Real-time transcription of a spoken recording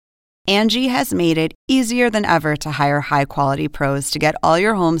Angie has made it easier than ever to hire high-quality pros to get all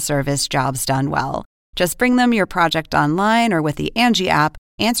your home service jobs done well. Just bring them your project online or with the Angie app,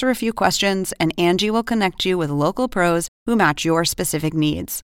 answer a few questions, and Angie will connect you with local pros who match your specific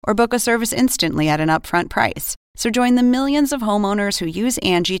needs. Or book a service instantly at an upfront price. So join the millions of homeowners who use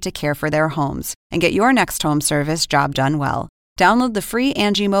Angie to care for their homes and get your next home service job done well. Download the free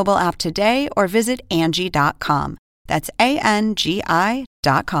Angie mobile app today or visit Angie.com. That's ANGI.com.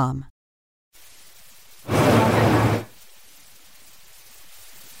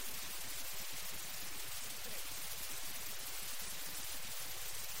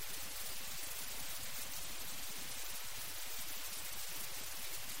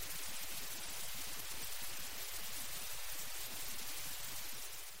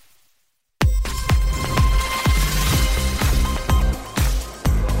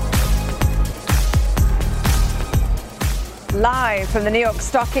 Live from the New York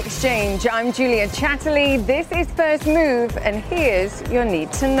Stock Exchange, I'm Julia Chatterley. This is First Move, and here's your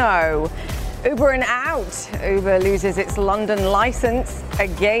need to know. Uber and out. Uber loses its London license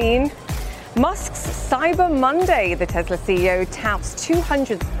again. Musk's Cyber Monday. The Tesla CEO touts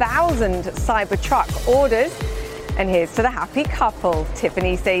 200,000 Cybertruck orders. And here's to the happy couple.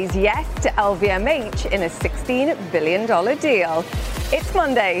 Tiffany says yes to LVMH in a $16 billion deal. It's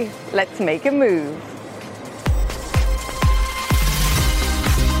Monday. Let's make a move.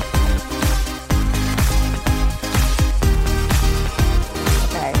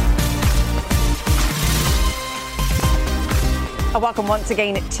 Welcome once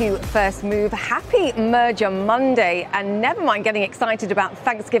again to First Move. Happy Merger Monday, and never mind getting excited about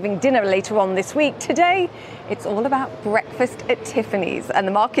Thanksgiving dinner later on this week. Today, it's all about breakfast at Tiffany's, and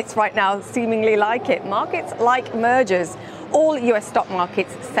the markets right now seemingly like it. Markets like mergers. All US stock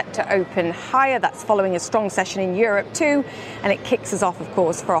markets set to open higher. That's following a strong session in Europe too, and it kicks us off, of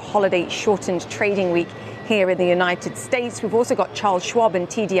course, for a holiday-shortened trading week here in the United States. We've also got Charles Schwab and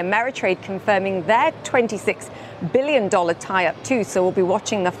TD Ameritrade confirming their $26 billion tie-up too. So we'll be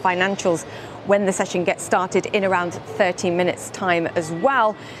watching the financials when the session gets started in around 30 minutes time as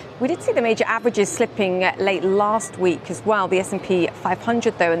well. We did see the major averages slipping late last week as well. The S&P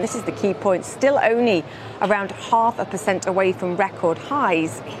 500, though, and this is the key point, still only around 0.5% away from record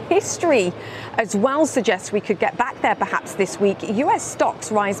highs. History as well suggests we could get back there perhaps this week. US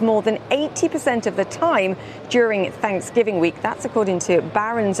stocks rise more than 80% of the time during Thanksgiving week. That's according to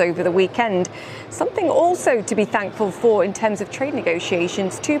Barron's over the weekend. Something also to be thankful for in terms of trade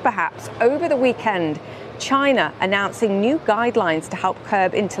negotiations too, perhaps. Over the weekend, China announcing new guidelines to help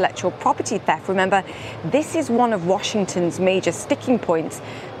curb intellectual property theft. Remember, this is one of Washington's major sticking points.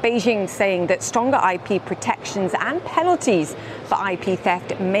 Beijing saying that stronger IP protections and penalties for IP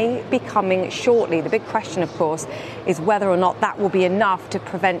theft may be coming shortly. The big question, of course, is whether or not that will be enough to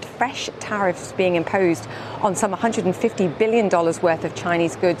prevent fresh tariffs being imposed on some $150 billion worth of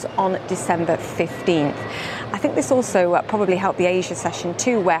Chinese goods on December 15th. I think this also probably helped the Asia session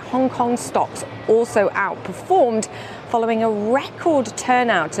too, where Hong Kong stocks also outperformed following a record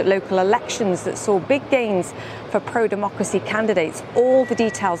turnout at local elections that saw big gains for pro-democracy candidates. All the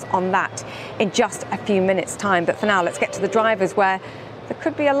details on that in just a few minutes' time. But for now, let's get to the drivers, where there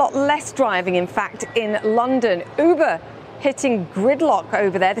could be a lot less driving, in fact, in London. Uber hitting gridlock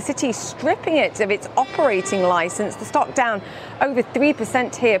over there. The city stripping it of its operating license. The stock down over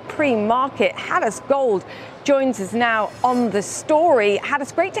 3% here pre-market. Haddis Gold joins us now on the story.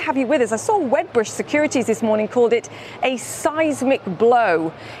 Haddis, great to have you with us. I saw Wedbush Securities this morning called it a seismic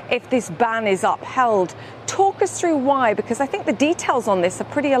blow if this ban is upheld. Talk us through why, because I think the details on this are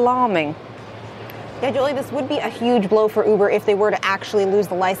pretty alarming. Yeah, Julie, this would be a huge blow for Uber if they were to actually lose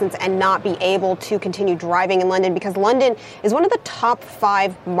the license and not be able to continue driving in London, because London is one of the top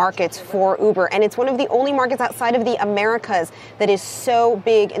 5 markets for Uber, and it's one of the only markets outside of the Americas that is so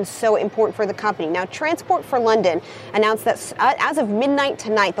big and so important for the company. Now, Transport for London announced that as of midnight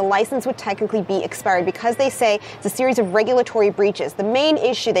tonight, the license would technically be expired because they say it's a series of regulatory breaches. The main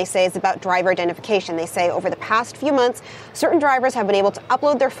issue, they say, is about driver identification. They say over the past few months, certain drivers have been able to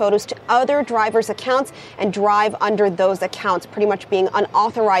upload their photos to other drivers' accounts and drive under those accounts, pretty much being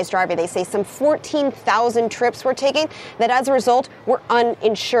unauthorized driver. They say some 14,000 trips were taken that as a result were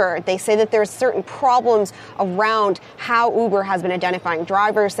uninsured. They say that there's certain problems around how Uber has been identifying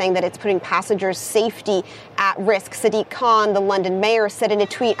drivers, saying that it's putting passengers' safety at risk. Sadiq Khan, the London mayor, said in a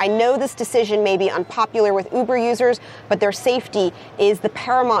tweet, "I know this decision may be unpopular with Uber users, but their safety is the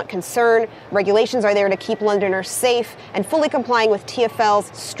paramount concern. Regulations are there to keep Londoners safe, and fully complying with TfL's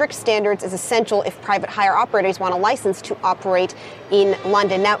strict standards is essential if private hire operators want a license to operate in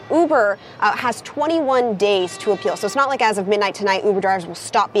London." Now, Uber has 21 days to appeal. So it's not like as of midnight tonight, Uber drivers will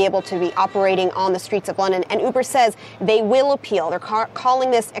stop being able to be operating on the streets of London. And Uber says they will appeal. They're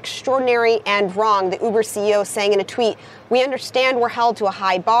calling this extraordinary and wrong. The Uber CEO saying in a tweet, "We understand we're held to a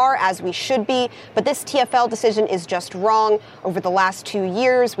high bar, as we should be, but this TfL decision is just wrong. Over the last 2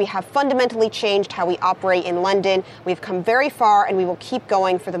 years, we have fundamentally changed how we operate in London. We've come very far, and we will keep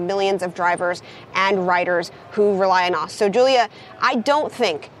going for the millions of drivers and riders who rely on us." So, Julia, I don't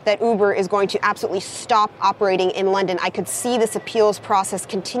think that Uber is going to absolutely stop operating in London. I could see this appeals process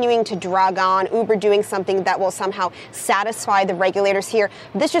continuing to drag on, Uber doing something that will somehow satisfy the regulators here.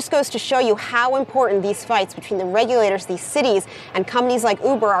 This just goes to show you how important these fights between the regulators, these cities, and companies like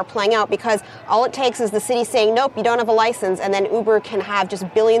Uber are playing out, because all it takes is the city saying, nope, you don't have a license, and then Uber can have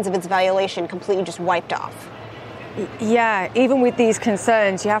just billions of its valuation completely just wiped off. Yeah, even with these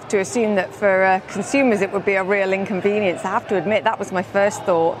concerns, you have to assume that for consumers it would be a real inconvenience. I have to admit, that was my first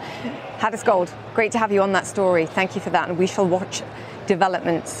thought. Haddis Gold, great to have you on that story. Thank you for that, and we shall watch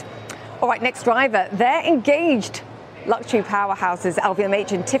developments. All right, next driver. They're engaged. Luxury powerhouses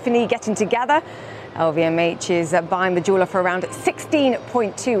LVMH and Tiffany getting together. LVMH is buying the jeweler for around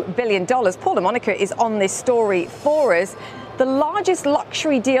 $16.2 billion. Paul DeMonica is on this story for us. The largest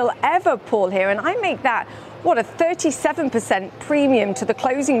luxury deal ever, Paul, here, and I make that a 37% premium to the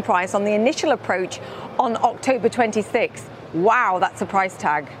closing price on the initial approach on October 26th. Wow, that's a price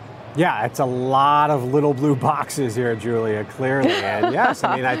tag. Yeah, it's a lot of little blue boxes here, Julia, clearly. And yes,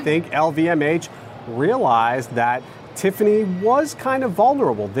 I mean, I think LVMH realized that Tiffany was kind of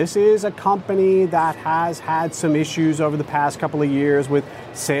vulnerable. This is a company that has had some issues over the past couple of years with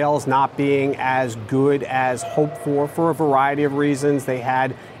sales not being as good as hoped for a variety of reasons. They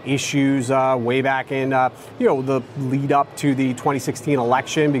had issues way back in, the lead up to the 2016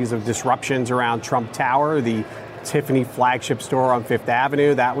 election because of disruptions around Trump Tower, the Tiffany flagship store on Fifth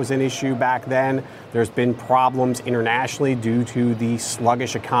Avenue. That was an issue back then. There's been problems internationally due to the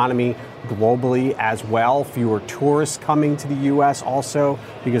sluggish economy globally as well. Fewer tourists coming to the U.S. also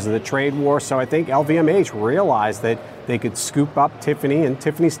because of the trade war. So I think LVMH realized that they could scoop up Tiffany, and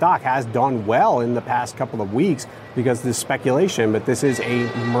Tiffany stock has done well in the past couple of weeks because of this speculation. But this is a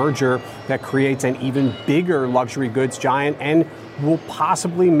merger that creates an even bigger luxury goods giant and will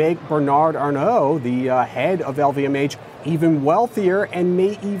possibly make Bernard Arnault, the head of LVMH, even wealthier, and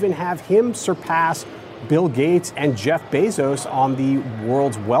may even have him surpass Bill Gates and Jeff Bezos on the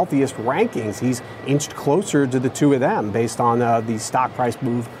world's wealthiest rankings. He's inched closer to the two of them based on the stock price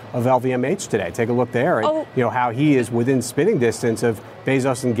move of LVMH today. Take a look there and how he is within spitting distance of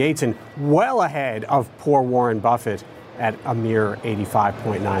Bezos and Gates and well ahead of poor Warren Buffett at a mere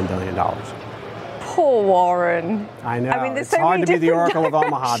 $85.9 billion. Poor Warren. I know. I mean, it's hard to be the Oracle of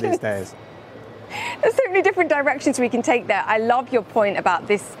Omaha these days. There's so many different directions we can take there. I love your point about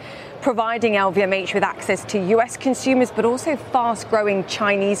this providing LVMH with access to US consumers, but also fast-growing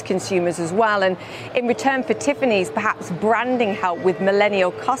Chinese consumers as well. And in return for Tiffany's, perhaps branding help with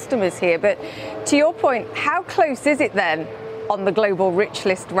millennial customers here. But to your point, how close is it then on the global rich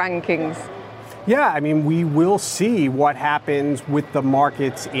list rankings? Yeah, I mean, we will see what happens with the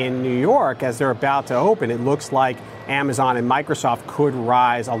markets in New York as they're about to open. It looks like Amazon and Microsoft could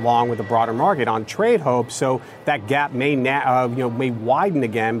rise along with the broader market on trade hopes, so that gap may widen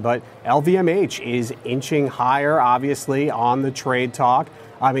again. But LVMH is inching higher, obviously, on the trade talk.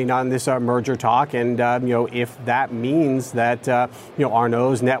 On this merger talk, and if that means that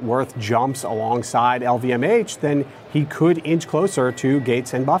Arnault's net worth jumps alongside LVMH, then he could inch closer to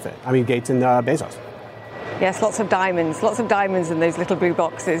Gates and Gates and Bezos. Yes, lots of diamonds in those little blue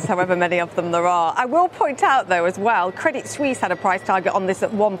boxes, however many of them there are. I will point out, though, as well, Credit Suisse had a price target on this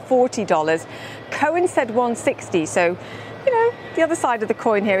at $140. Cohen said $160. So, the other side of the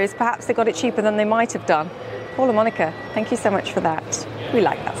coin here is perhaps they got it cheaper than they might have done. Paul and Monica, thank you so much for that. We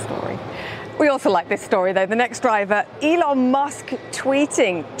like that story. We also like this story, though. The next driver, Elon Musk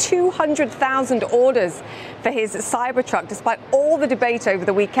tweeting 200,000 orders for his Cybertruck, despite all the debate over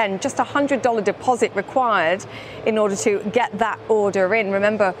the weekend. Just a $100 deposit required in order to get that order in.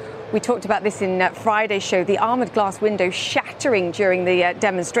 Remember, we talked about this in Friday's show, the armored glass window shattering during the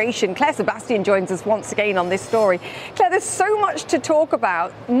demonstration. Claire Sebastian joins us once again on this story. Claire, there's so much to talk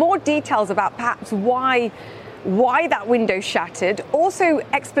about, more details about perhaps why that window shattered, also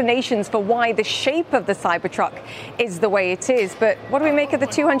explanations for why the shape of the Cybertruck is the way it is. But what do we make of the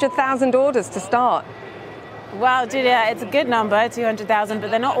 200,000 orders to start? Well, Julia, it's a good number, 200,000,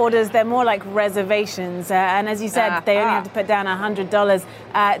 but they're not orders, they're more like reservations. And as you said, they only have to put down $100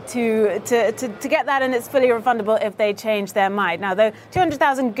 to get that, and it's fully refundable if they change their mind. Now, though,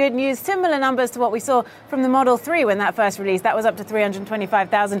 200,000, good news, similar numbers to what we saw from the Model 3 when that first released. That was up to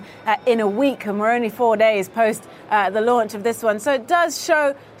 325,000 in a week, and we're only 4 days post the launch of this one. So it does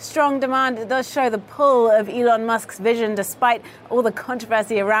show strong demand. It does show the pull of Elon Musk's vision, despite all the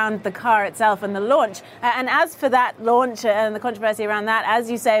controversy around the car itself and the launch. And as for that launch and the controversy around that, as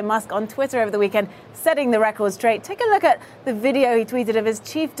you say, Musk on Twitter over the weekend setting the record straight. Take a look at the video he tweeted of his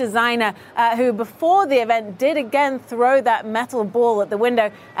chief designer, who before the event did again throw that metal ball at the window,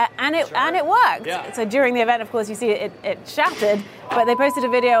 and it worked. Yeah. So during the event, of course, you see it shattered, but they posted a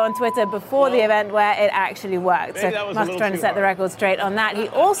video on Twitter before the event where it actually worked. So Musk trying to set the record straight on that. He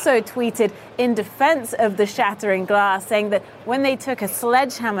also tweeted in defense of the shattering glass, saying that when they took a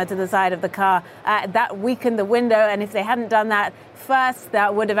sledgehammer to the side of the car, that weakened the window, and if they hadn't done that first,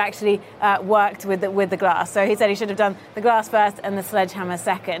 that would have actually worked with the glass. So he said he should have done the glass first and the sledgehammer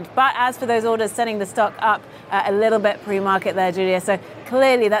second. But as for those orders, setting the stock up a little bit pre-market there, Julia. So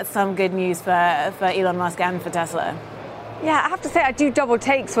clearly that's some good news for Elon Musk and for Tesla. Yeah, I have to say I do double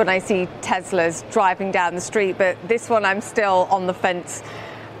takes when I see Teslas driving down the street, but this one I'm still on the fence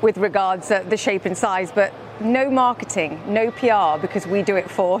with regards to the shape and size, but no marketing, no PR, because we do it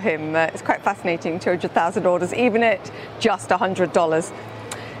for him. It's quite fascinating, 200,000 orders, even at just $100.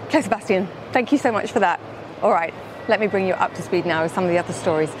 Claire Sebastian, thank you so much for that. All right, let me bring you up to speed now with some of the other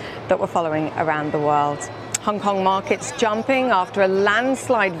stories that we're following around the world. Hong Kong markets jumping after a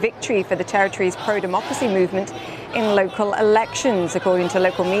landslide victory for the territory's pro-democracy movement in local elections. According to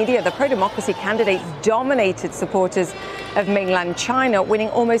local media, the pro-democracy candidates dominated supporters of mainland China, winning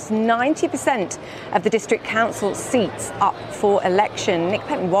almost 90% of the district council seats up for election. Nick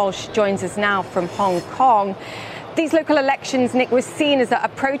Penton-Walsh joins us now from Hong Kong. These local elections, Nick, was seen as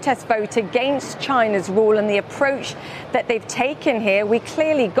a protest vote against China's rule and the approach that they've taken here. We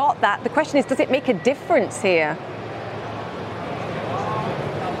clearly got that. The question is, does it make a difference here?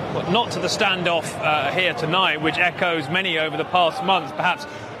 Well, not to the standoff here tonight, which echoes many over the past months, perhaps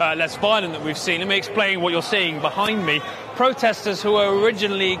less violent that we've seen. Let me explain what you're seeing behind me. Protesters who were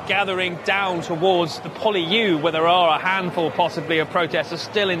originally gathering down towards the Poly-U, where there are a handful possibly of protesters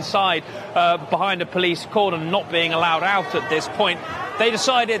still inside behind a police cordon, not being allowed out at this point. They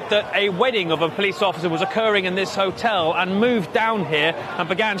decided that a wedding of a police officer was occurring in this hotel and moved down here and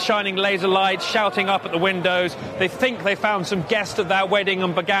began shining laser lights, shouting up at the windows. They think they found some guests at that wedding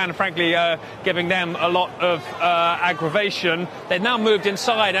and began, frankly, giving them a lot of aggravation. They've now moved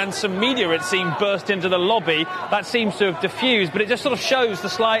inside, and some media, it seemed, burst into the lobby. That seems to have diffused, but it just sort of shows the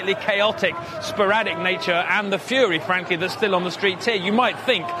slightly chaotic, sporadic nature and the fury, frankly, that's still on the streets here. You might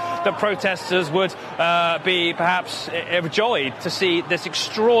think that protesters would be perhaps overjoyed to see this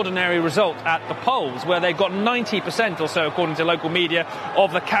extraordinary result at the polls, where they've got 90% or so, according to local media,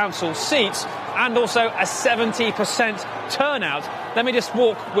 of the council seats, and also a 70% turnout. Let me just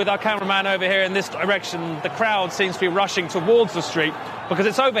walk with our cameraman over here in this direction. The crowd seems to be rushing towards the street, because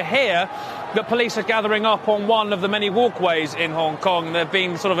it's over here that police are gathering up on one of the many walkways in Hong Kong. There have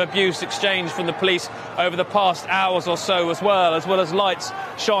been sort of abuse exchanged from the police over the past hours or so as well as lights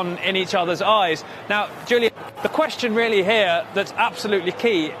shone in each other's eyes. Now, Julia, the question really here that's absolutely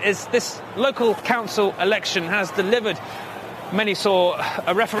key is this local council election has delivered, many saw,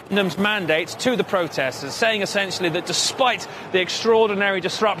 a referendum's mandate to the protesters, saying essentially that despite the extraordinary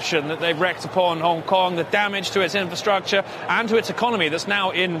disruption that they've wreaked upon Hong Kong, the damage to its infrastructure and to its economy that's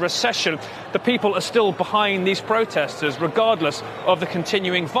now in recession, the people are still behind these protesters, regardless of the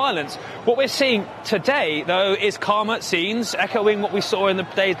continuing violence. What we're seeing today, though, is calmer scenes, echoing what we saw in the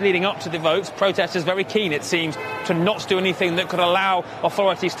days leading up to the votes. Protesters very keen, it seems, to not do anything that could allow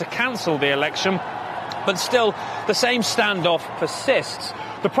authorities to cancel the election. But still, the same standoff persists.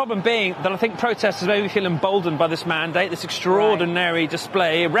 The problem being that I think protesters maybe feel emboldened by this mandate, this extraordinary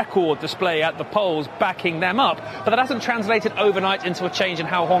display, record display at the polls backing them up. But that hasn't translated overnight into a change in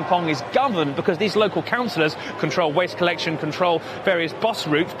how Hong Kong is governed, because these local councillors control waste collection, control various bus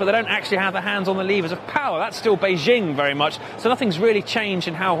routes, but they don't actually have their hands on the levers of power. That's still Beijing very much. So nothing's really changed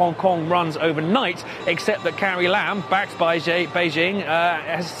in how Hong Kong runs overnight, except that Carrie Lam, backed by Beijing,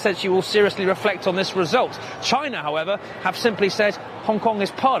 has said she will seriously reflect on this result. China, however, have simply said Hong Kong is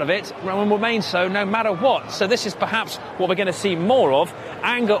part of it and will remain so no matter what. So this is perhaps what we're going to see more of,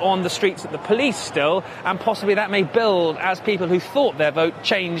 anger on the streets at the police still, and possibly that may build as people who thought their vote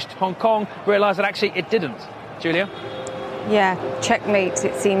changed Hong Kong realise that actually it didn't. Julia? Yeah, checkmate,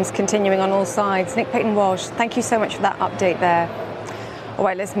 it seems, continuing on all sides. Nick Payton-Walsh, thank you so much for that update there. All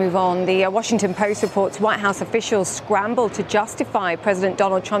right, let's move on. The Washington Post reports White House officials scrambled to justify President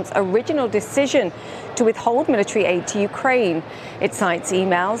Donald Trump's original decision to withhold military aid to Ukraine. It cites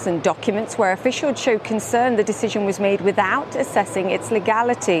emails and documents where officials showed concern the decision was made without assessing its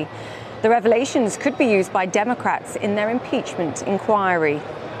legality. The revelations could be used by Democrats in their impeachment inquiry.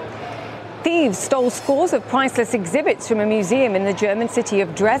 Thieves stole scores of priceless exhibits from a museum in the German city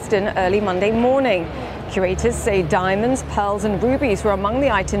of Dresden early Monday morning. Curators say diamonds, pearls and rubies were among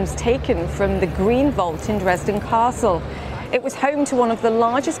the items taken from the Green Vault in Dresden Castle. It was home to one of the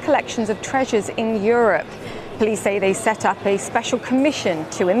largest collections of treasures in Europe. Police say they set up a special commission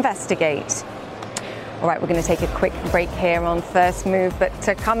to investigate. All right, we're going to take a quick break here on First Move. But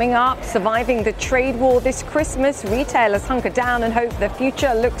coming up, surviving the trade war this Christmas, retailers hunker down and hope the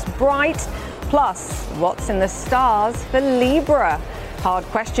future looks bright. Plus, what's in the stars for Libra? Hard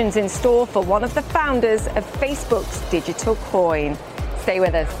questions in store for one of the founders of Facebook's digital coin. Stay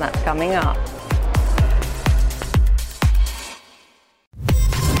with us, that's coming up.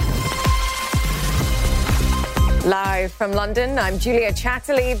 Live from London, I'm Julia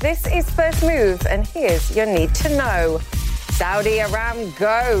Chatterley. This is First Move, and here's your need to know. Saudi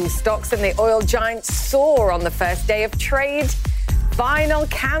Aramco stocks in the oil giant soar on the first day of trade. Final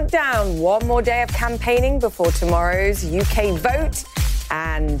countdown, one more day of campaigning before tomorrow's UK vote.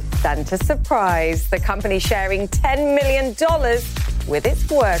 And Santa's surprise, the company sharing $10 million with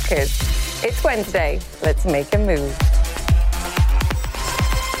its workers. It's Wednesday. Let's make a move.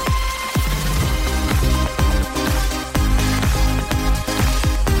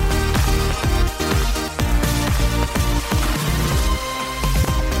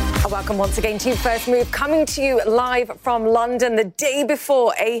 Welcome once again to First Move, coming to you live from London the day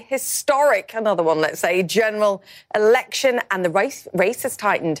before a historic, another one, let's say, general election. And the race has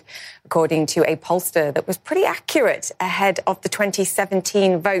tightened, according to a pollster that was pretty accurate ahead of the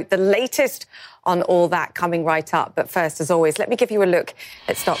 2017 vote. The latest on all that coming right up. But first, as always, let me give you a look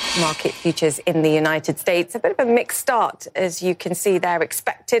at stock market futures in the United States. A bit of a mixed start, as you can see there,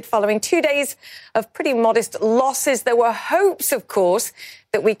 expected following 2 days of pretty modest losses. There were hopes, of course,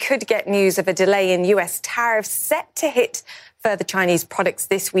 that we could get news of a delay in US tariffs set to hit further Chinese products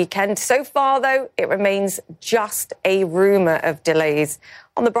this weekend. So far, though, it remains just a rumor of delays.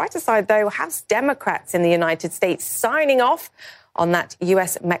 On the brighter side, though, House Democrats in the United States signing off on that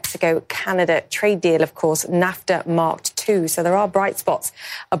US-Mexico-Canada trade deal, of course, NAFTA marked too. So there are bright spots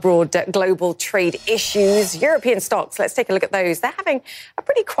abroad, global trade issues. European stocks, let's take a look at those. They're having a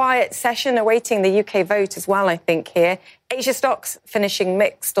pretty quiet session awaiting the UK vote as well, I think, here. Asia stocks finishing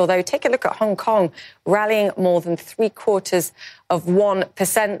mixed, although take a look at Hong Kong, rallying more than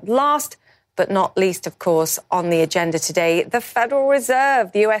 0.75%. Last but not least, of course, on the agenda today, the Federal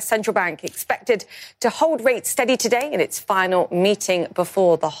Reserve, the US Central Bank, expected to hold rates steady today in its final meeting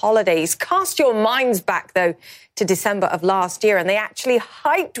before the holidays. Cast your minds back, though, to December of last year, and they actually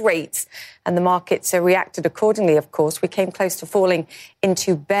hiked rates, and the markets reacted accordingly, of course. We came close to falling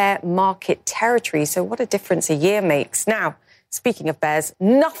into bear market territory, so what a difference a year makes. Now, speaking of bears,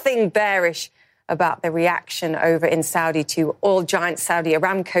 nothing bearish about the reaction over in Saudi to oil giant Saudi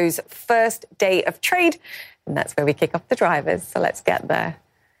Aramco's first day of trade. And that's where we kick off the drivers. So let's get there.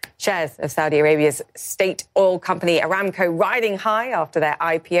 Shares of Saudi Arabia's state oil company Aramco riding high after their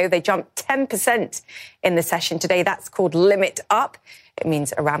IPO. They jumped 10% in the session today. That's called limit up. It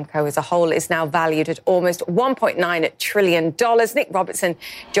means Aramco as a whole is now valued at almost $1.9 trillion. Nick Robertson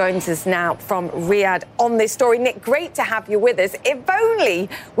joins us now from Riyadh on this story. Nick, great to have you with us. If only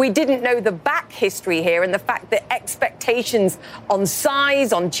we didn't know the back history here and the fact that expectations on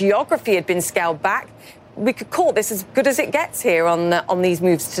size, on geography had been scaled back. We could call this as good as it gets here on these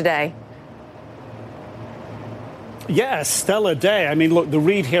moves today. Yeah, stellar day. I mean, look, the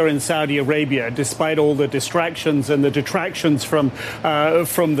read here in Saudi Arabia, despite all the distractions and the detractions from this,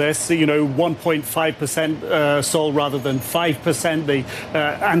 1.5% sold rather than 5%. The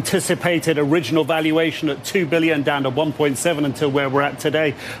anticipated original valuation at $2 billion down to 1.7 until where we're at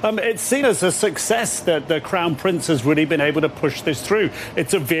today. It's seen as a success that the Crown Prince has really been able to push this through.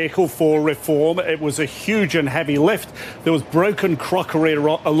 It's a vehicle for reform. It was a huge and heavy lift. There was broken crockery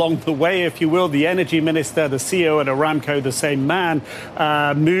along the way, if you will. The energy minister, the CEO at Aramco, the same man,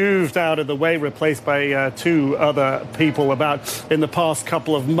 moved out of the way, replaced by two other people in the past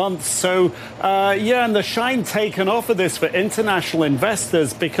couple of months. So, and the shine taken off of this for international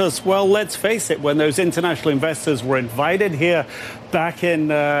investors because, well, let's face it, when those international investors were invited here back in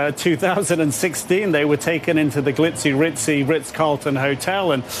 2016, they were taken into the glitzy, ritzy Ritz-Carlton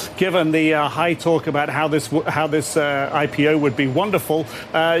Hotel, and given the high talk about how this IPO would be wonderful,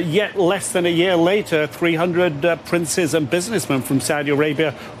 yet less than a year later, 300 princes and businessmen from Saudi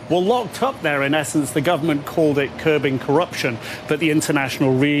Arabia were locked up there. In essence, the government called it curbing corruption, but the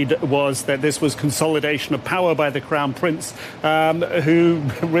international read was that this was consolidation of power by the Crown Prince, who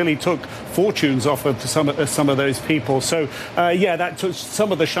really took fortunes off of some of those people. So, that took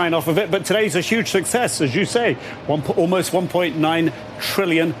some of the shine off of it. But today's a huge success, as you say, almost $1.9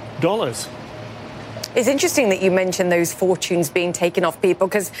 trillion. It's interesting that you mentioned those fortunes being taken off people,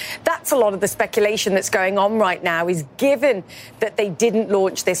 because that's a lot of the speculation that's going on right now, is given that they didn't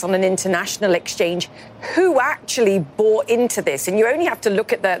launch this on an international exchange, who actually bought into this? And you only have to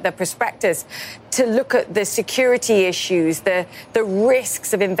look at the prospectus to look at the security issues, the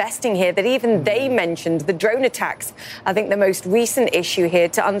risks of investing here that even they mentioned, the drone attacks, I think the most recent issue here,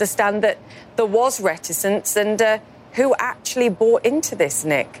 to understand that there was reticence and who actually bought into this,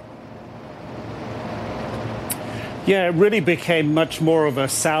 Nick? Yeah, it really became much more of a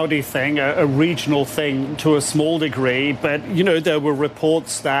Saudi thing, a regional thing to a small degree. But, there were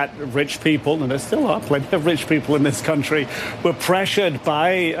reports that rich people, and there still are plenty of rich people in this country, were pressured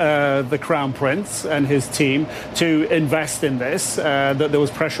by the Crown Prince and his team to invest in this, that there was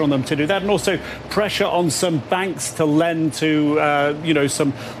pressure on them to do that, and also pressure on some banks to lend to,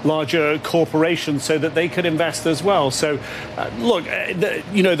 some larger corporations so that they could invest as well. So, look,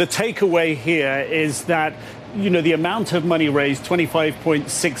 the takeaway here is that the amount of money raised,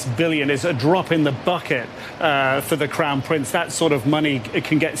 $25.6 billion, is a drop in the bucket for the Crown Prince. That sort of money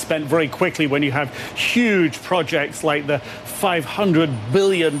can get spent very quickly when you have huge projects like the $500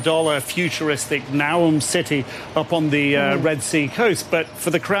 billion futuristic Naum city up on the Red Sea coast. But for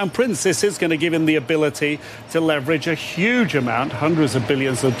the Crown Prince, this is going to give him the ability to leverage a huge amount, hundreds of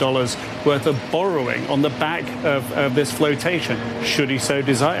billions of dollars worth of borrowing on the back of this flotation, should he so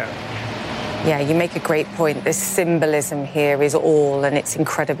desire. Yeah, you make a great point. This symbolism here is all, and it's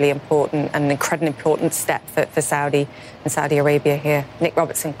incredibly important, and an incredibly important step for Saudi and Saudi Arabia here. Nick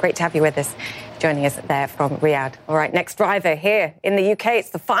Robertson, great to have you with us, joining us there from Riyadh. All right, next driver here in the UK. It's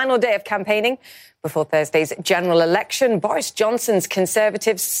the final day of campaigning before Thursday's general election. Boris Johnson's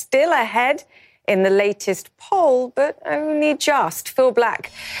Conservatives still ahead in the latest poll, but only just. Phil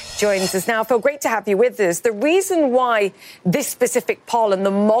Black joins us now. Phil, great to have you with us. The reason why this specific poll and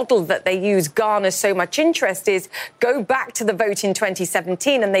the model that they use garners so much interest is go back to the vote in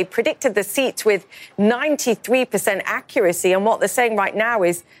 2017, and they predicted the seats with 93% accuracy. And what they're saying right now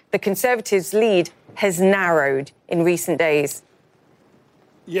is the Conservatives' lead has narrowed in recent days.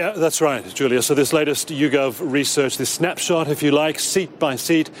 Yeah, that's right, Julia. So this latest YouGov research, this snapshot, if you like, seat by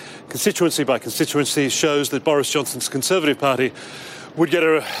seat, constituency by constituency, shows that Boris Johnson's Conservative Party would get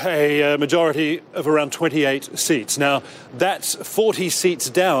a majority of around 28 seats. Now, that's 40 seats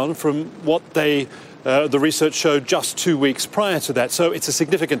down from what the research showed just 2 weeks prior to that. So it's a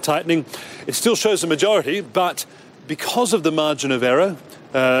significant tightening. It still shows a majority, but because of the margin of error,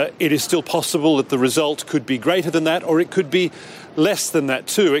 it is still possible that the result could be greater than that, or it could be less than that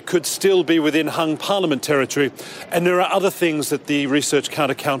too. It could still be within hung parliament territory. And there are other things that the research can't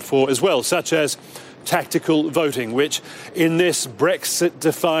account for as well, such as tactical voting, which in this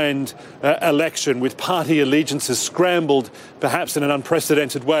Brexit-defined election, with party allegiances scrambled perhaps in an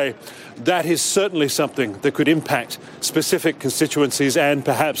unprecedented way, that is certainly something that could impact specific constituencies and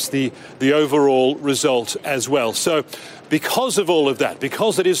perhaps the overall result as well. So because of all of that,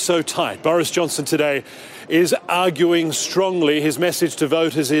 because it is so tight, Boris Johnson today is arguing strongly. His message to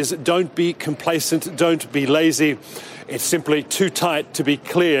voters is don't be complacent, don't be lazy. It's simply too tight to be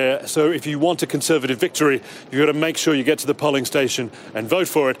clear. So if you want a Conservative victory, you've got to make sure you get to the polling station and vote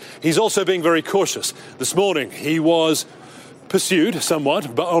for it. He's also being very cautious. This morning, he was pursued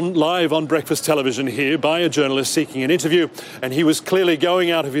somewhat live on breakfast television here by a journalist seeking an interview, and he was clearly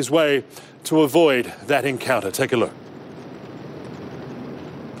going out of his way to avoid that encounter. Take a look.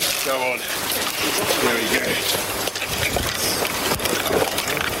 Go on. There we go.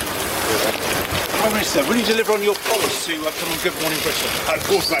 Prime Minister, will you deliver on your promise to come on Good Morning Britain? Of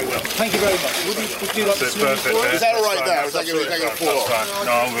course I will. Thank you very much. Would you like to see Is that all right there? Is that going to fall off?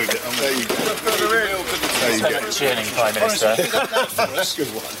 No, I'm with it. There you go. There you go. Cheering, Prime Minister. That's a good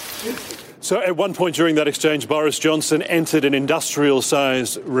one. So at one point during that exchange, Boris Johnson entered an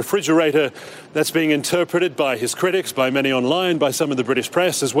industrial-sized refrigerator. That's being interpreted by his critics, by many online, by some of the British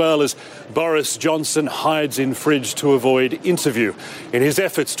press, as well as Boris Johnson hides in fridge to avoid interview. In his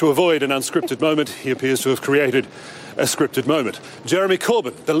efforts to avoid an unscripted moment, he appears to have created a scripted moment. Jeremy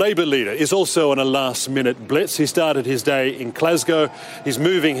Corbyn, the Labour leader, is also on a last-minute blitz. He started his day in Glasgow. He's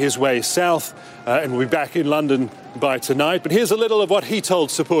moving his way south and will be back in London by tonight. But here's a little of what he told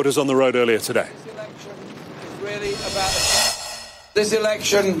supporters on the road earlier today. This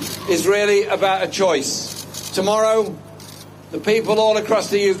election is really about a choice. Tomorrow, the people all across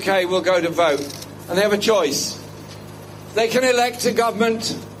the UK will go to vote, and they have a choice. They can elect a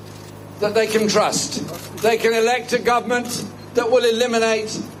government that they can trust. They can elect a government that will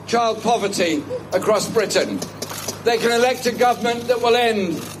eliminate child poverty across Britain. They can elect a government that will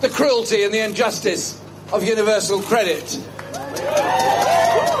end the cruelty and the injustice of universal credit.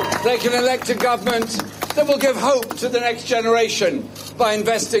 They can elect a government that will give hope to the next generation by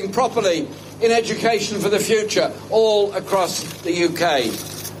investing properly in education for the future all across the UK.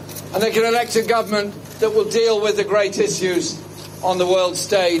 And they can elect a government that will deal with the great issues on the world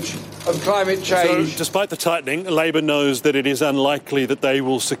stage of climate change. So, despite the tightening, Labour knows that it is unlikely that they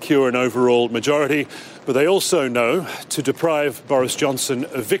will secure an overall majority, but they also know to deprive Boris Johnson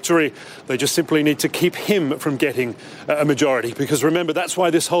of victory, they just simply need to keep him from getting a majority. Because remember, that's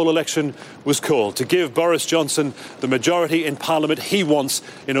why this whole election was called, to give Boris Johnson the majority in Parliament he wants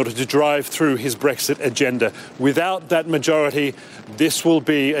in order to drive through his Brexit agenda. Without that majority, this will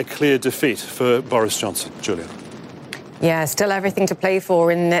be a clear defeat for Boris Johnson. Julia. Yeah, still everything to play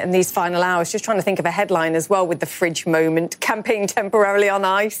for in these final hours. Just trying to think of a headline as well with the fridge moment. Campaign temporarily on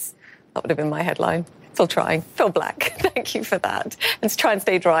ice. That would have been my headline. Still trying. Phil Black, thank you for that. Let's try and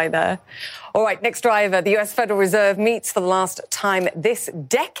stay dry there. All right, next driver. The US Federal Reserve meets for the last time this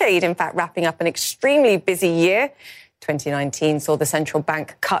decade, in fact, wrapping up an extremely busy year. 2019 saw the central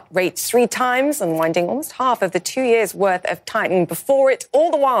bank cut rates 3 times, unwinding almost half of the 2 years' worth of tightening before it, all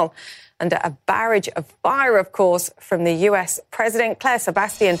the while under a barrage of fire, of course, from the US president. Claire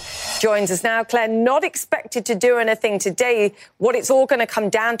Sebastian joins us now. Claire, not expected to do anything today. What it's all going to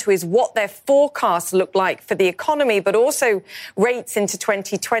come down to is what their forecasts look like for the economy, but also rates into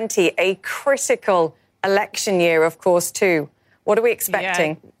 2020, a critical election year, of course, too. What are we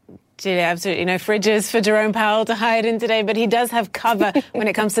expecting? Yeah. Julia, absolutely no fridges for Jerome Powell to hide in today, but he does have cover when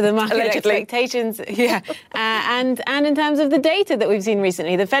it comes to the market expectations. Yeah, and in terms of the data that we've seen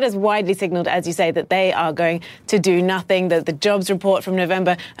recently, the Fed has widely signalled, as you say, that they are going to do nothing. That the jobs report from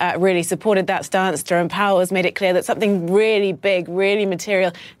November really supported that stance. Jerome Powell has made it clear that something really big, really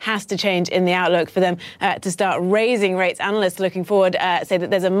material has to change in the outlook for them to start raising rates. Analysts looking forward say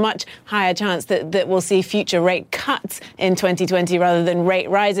that there's a much higher chance that we'll see future rate cuts in 2020 rather than rate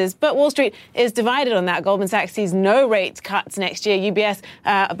rises. But Wall Street is divided on that. Goldman Sachs sees no rate cuts next year. UBS,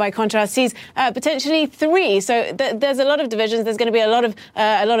 by contrast, sees potentially 3. So there's a lot of divisions. There's going to be a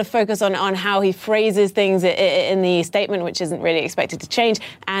lot of focus on how he phrases things in the statement, which isn't really expected to change.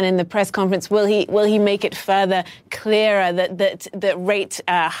 And in the press conference, will he make it further clearer that rate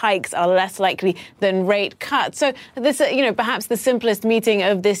hikes are less likely than rate cuts? So this, perhaps the simplest meeting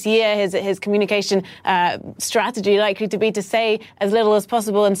of this year. His communication strategy likely to be to say as little as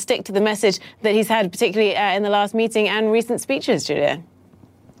possible and stick to the message that he's had, particularly in the last meeting and recent speeches, Julia.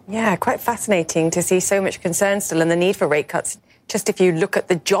 Yeah, quite fascinating to see so much concern still and the need for rate cuts. Just if you look at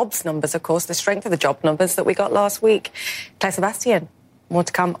the jobs numbers, of course, the strength of the job numbers that we got last week. Claire Sebastian, more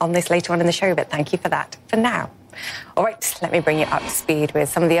to come on this later on in the show, but thank you for that for now. All right, let me bring you up to speed with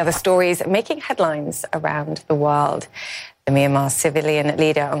some of the other stories making headlines around the world. The Myanmar civilian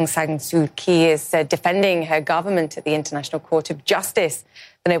leader Aung San Suu Kyi is defending her government at the International Court of Justice.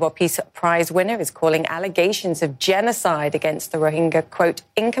 The Nobel Peace Prize winner is calling allegations of genocide against the Rohingya, quote,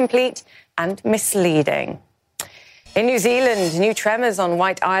 incomplete and misleading. In New Zealand, new tremors on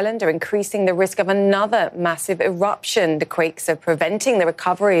White Island are increasing the risk of another massive eruption. The quakes are preventing the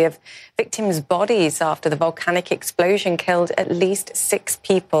recovery of victims' bodies after the volcanic explosion killed at least 6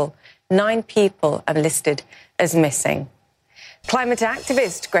 people. 9 people are listed as missing. Climate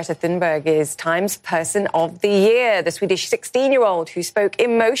activist Greta Thunberg is Time's Person of the Year. The Swedish 16-year-old who spoke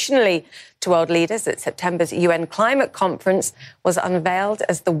emotionally to world leaders at September's UN climate conference was unveiled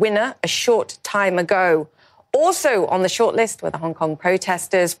as the winner a short time ago. Also on the shortlist were the Hong Kong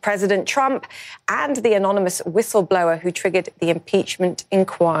protesters, President Trump, and the anonymous whistleblower who triggered the impeachment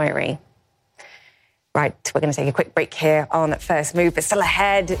inquiry. Right, we're going to take a quick break here on First Move, but still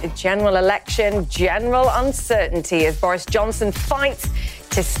ahead, general election, general uncertainty as Boris Johnson fights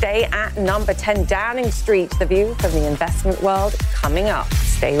to stay at number 10 Downing Street. The view from the investment world coming up.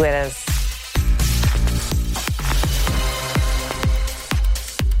 Stay with us.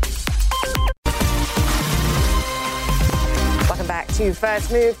 to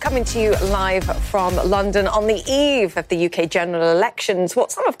First Move, coming to you live from London on the eve of the UK general elections.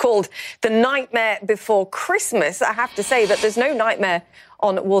 What some have called the nightmare before Christmas. I have to say that there's no nightmare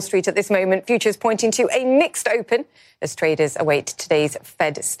on Wall Street at this moment. Futures pointing to a mixed open as traders await today's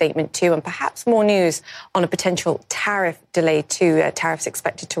Fed statement too, and perhaps more news on a potential tariff delay too. Tariffs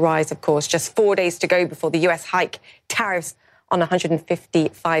expected to rise, of course, just 4 days to go before the US hike tariffs on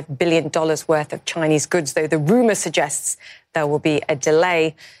 $155 billion worth of Chinese goods, though the rumour suggests there will be a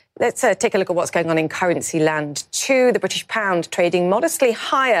delay. Let's take a look at what's going on in currency land too. The British pound trading modestly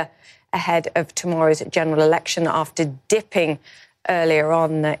higher ahead of tomorrow's general election after dipping earlier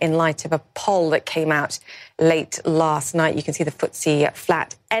on in light of a poll that came out late last night. You can see the FTSE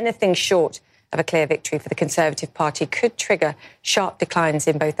flat. Anything short of a clear victory for the Conservative Party could trigger sharp declines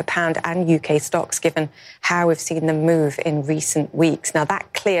in both the pound and UK stocks, given how we've seen them move in recent weeks. Now,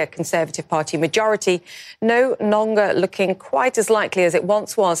 that clear Conservative Party majority no longer looking quite as likely as it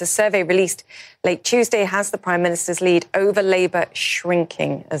once was. A survey released late Tuesday has the Prime Minister's lead over Labour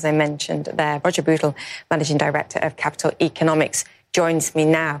shrinking, as I mentioned there. Roger Bootle, Managing Director of Capital Economics, joins me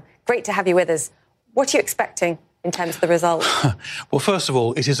now. Great to have you with us. What are you expecting in terms of the result? Well, first of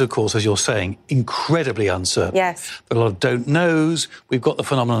all, it is, of course, as you're saying, incredibly uncertain. Yes. There are a lot of don't knows. We've got the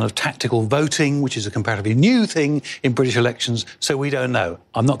phenomenon of tactical voting, which is a comparatively new thing in British elections, so we don't know.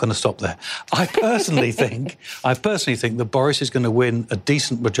 I'm not going to stop there. I personally think that Boris is going to win a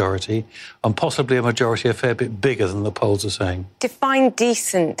decent majority, and possibly a majority a fair bit bigger than the polls are saying. Define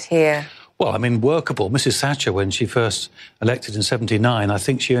decent here. Well, I mean, workable. Mrs. Thatcher, when she first elected in 79, I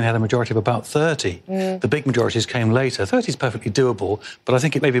think she only had a majority of about 30. The big majorities came later. 30 is perfectly doable, but I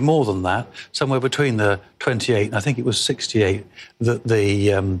think it may be more than that, somewhere between the 28 and I think it was 68 that the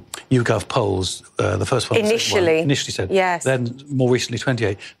YouGov polls, the first one initially said. Yes. Then more recently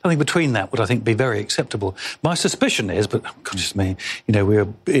 28. Something between that would, I think, be very acceptable. My suspicion is, but goodness me, you know, we're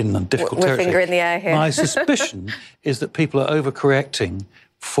in difficult territory. We're finger in the air here. My suspicion is that people are overcorrecting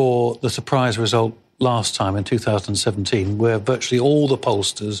for the surprise result last time in 2017, where virtually all the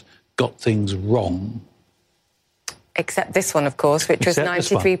pollsters got things wrong. Except this one, of course, which was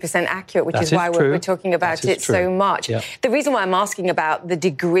 93% accurate, which is why we're talking about it so much. Yeah. The reason why I'm asking about the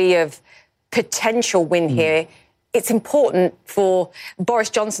degree of potential win here, it's important for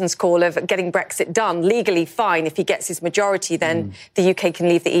Boris Johnson's call of getting Brexit done. Legally fine. If he gets his majority, then the UK can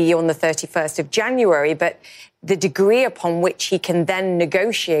leave the EU on the 31st of January. But the degree upon which he can then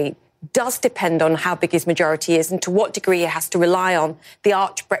negotiate does depend on how big his majority is and to what degree he has to rely on the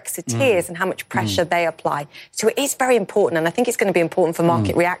arch Brexiteers and how much pressure they apply. So it is very important, and I think it's going to be important for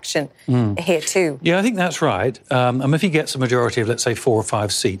market reaction here too. Yeah, I think that's right. If he gets a majority of, let's say, 4 or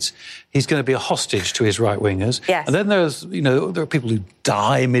 5 seats, he's going to be a hostage to his right-wingers. Yes. And then there are people who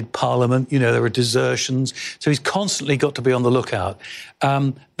die mid-parliament, there are desertions. So he's constantly got to be on the lookout.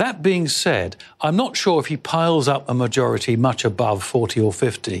 That being said, I'm not sure if he piles up a majority much above 40 or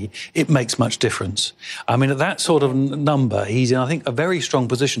 50, it makes much difference. I mean, at that sort of number, he's in, I think, a very strong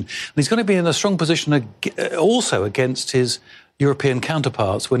position. And he's going to be in a strong position also against his European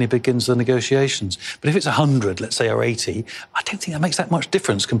counterparts when he begins the negotiations. But if it's 100, let's say, or 80, I don't think that makes that much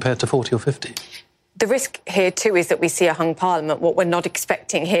difference compared to 40 or 50. The risk here, too, is that we see a hung parliament. What we're not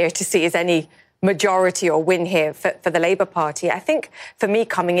expecting here to see is any majority or win here for the Labour Party. I think, for me,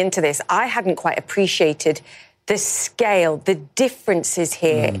 coming into this, I hadn't quite appreciated the scale, the differences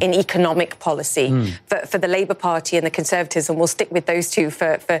here in economic policy for the Labour Party and the Conservatives, and we'll stick with those two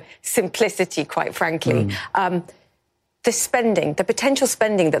for simplicity, quite frankly. The spending, the potential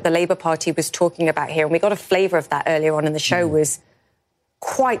spending that the Labour Party was talking about here, and we got a flavour of that earlier on in the show, was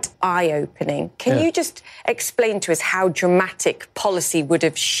quite eye-opening. Can you just explain to us how dramatic policy would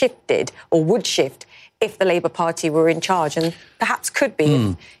have shifted or would shift if the Labour Party were in charge, and perhaps could be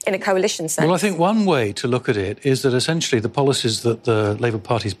in a coalition sense? Well, I think one way to look at it is that essentially the policies that the Labour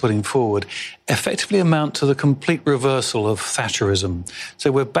Party is putting forward effectively amount to the complete reversal of Thatcherism.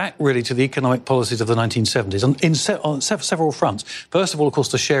 So we're back really to the economic policies of the 1970s on several fronts. First of all, of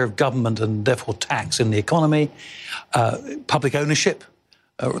course, the share of government and therefore tax in the economy, public ownership,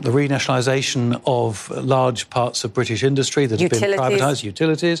 the renationalisation of large parts of British industry that have been privatised,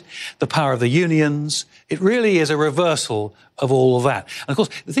 utilities, the power of the unions. It really is a reversal of all of that. And, of course,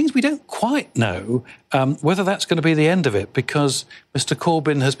 the things we don't quite know whether that's going to be the end of it, because Mr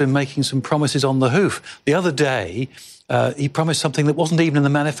Corbyn has been making some promises on the hoof. The other day, he promised something that wasn't even in the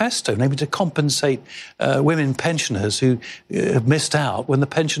manifesto, namely to compensate women pensioners who have missed out when the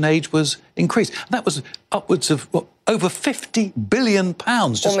pension age was increased. And that was upwards of over £50 billion.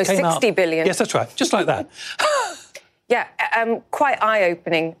 Just almost came 60 out. billion. Yes, that's right. Just like that. Yeah, quite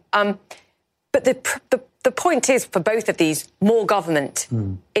eye-opening. But the the point is, for both of these, more government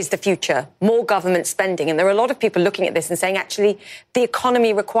is the future, more government spending. And there are a lot of people looking at this and saying, actually, the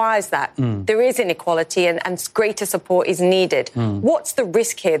economy requires that. There is inequality and greater support is needed. What's the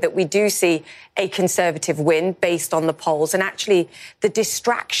risk here that we do see a Conservative win based on the polls, and actually the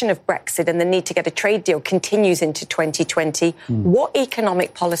distraction of Brexit and the need to get a trade deal continues into 2020? What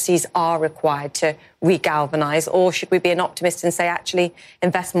economic policies are required to regalvanise, or should we be an optimist and say, actually,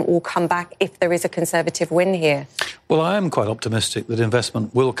 investment will come back if there is a Conservative win here? Well, I am quite optimistic that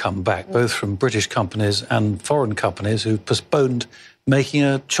investment will come back, both from British companies and foreign companies who postponed making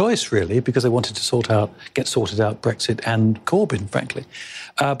a choice, really, because they wanted to get sorted out Brexit and Corbyn, frankly.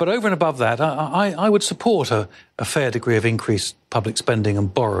 But over and above that, I would support a fair degree of increased public spending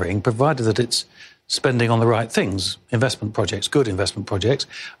and borrowing, provided that it's spending on the right things, investment projects, good investment projects,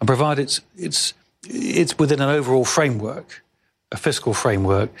 and provided it's within an overall framework, a fiscal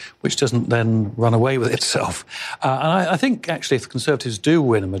framework, which doesn't then run away with itself. And I think, actually, if the Conservatives do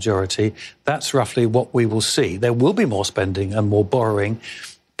win a majority, that's roughly what we will see. There will be more spending and more borrowing,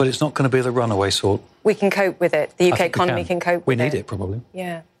 but it's not going to be the runaway sort. We can cope with it. The UK economy can cope with it. We need it, probably.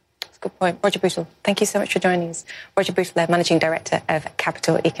 Yeah, that's a good point. Roger Bootle, thank you so much for joining us. Roger Bootle, Managing Director of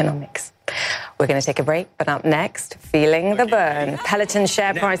Capital Economics. We're going to take a break, but up next, feeling the burn. Peloton's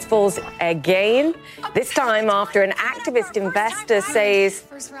share price falls again, this time after an activist investor says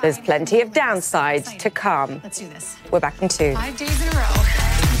there's plenty of downsides to come. Let's do this. We're back in 2. 5 days in a row.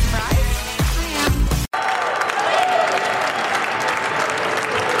 Right?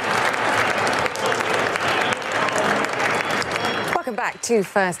 Welcome back to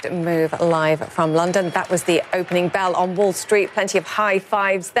First Move live from London. That was the opening bell on Wall Street. Plenty of high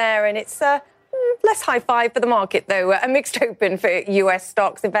fives there, and it's less high five for the market, though. A mixed open for US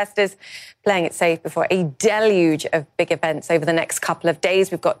stocks. Investors playing it safe before a deluge of big events over the next couple of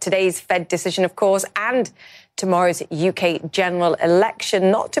days. We've got today's Fed decision, of course, and tomorrow's UK general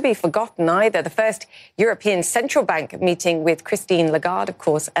election, not to be forgotten either. The first European Central Bank meeting with Christine Lagarde, of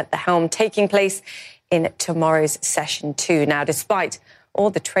course, at the helm, taking place in tomorrow's session too. Now, despite all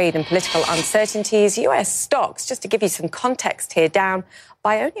the trade and political uncertainties, US stocks, just to give you some context here, down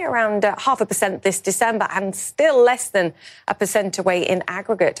by only around 0.5% this December, and still less than 1% away in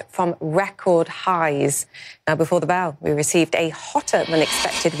aggregate from record highs. Now, before the bell, we received a hotter than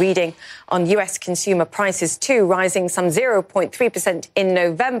expected reading on US consumer prices too, rising some 0.3% in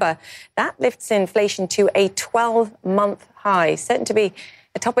November. That lifts inflation to a 12-month high, certain to be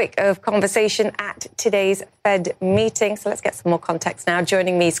a topic of conversation at today's Fed meeting. So let's get some more context now.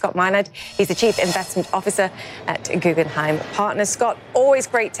 Joining me, Scott Meinert. He's the Chief Investment Officer at Guggenheim Partners. Scott, always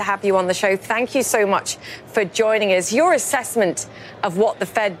great to have you on the show. Thank you so much for joining us. Your assessment of what the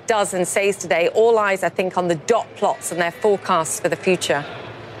Fed does and says today, all eyes, I think, on the dot plots and their forecasts for the future.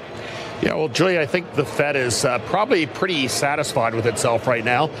 Yeah, well, Julia, I think the Fed is probably pretty satisfied with itself right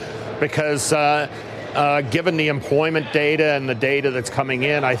now because given the employment data and the data that's coming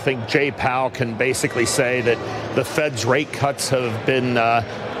in, I think Jay Powell can basically say that the Fed's rate cuts have been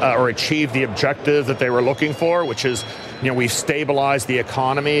or achieved the objective that they were looking for, which is, we've stabilized the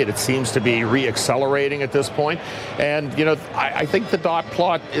economy and it seems to be reaccelerating at this point. And, I think the dot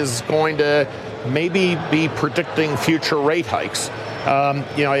plot is going to maybe be predicting future rate hikes.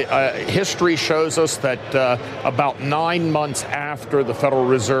 History shows us that about 9 months after the Federal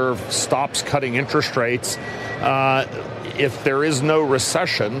Reserve stops cutting interest rates, if there is no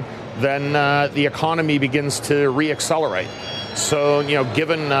recession, then the economy begins to reaccelerate. So,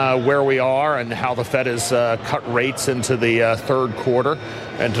 given where we are and how the Fed has cut rates into the third quarter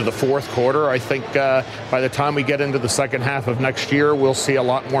and to the fourth quarter, I think by the time we get into the second half of next year, we'll see a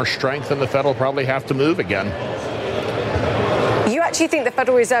lot more strength and the Fed will probably have to move again. You actually think the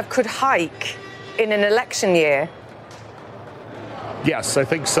Federal Reserve could hike in an election year? Yes, I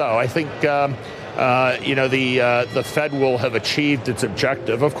think so. I think, the Fed will have achieved its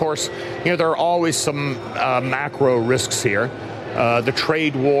objective. Of course, there are always some macro risks here. The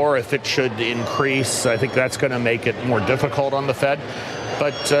trade war, if it should increase, I think that's going to make it more difficult on the Fed.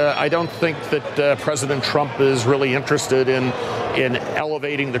 But I don't think that President Trump is really interested in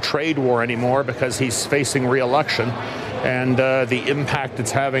elevating the trade war anymore because he's facing re-election. And the impact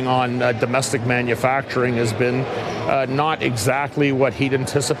it's having on domestic manufacturing has been not exactly what he'd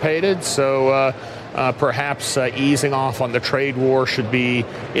anticipated. So perhaps easing off on the trade war should be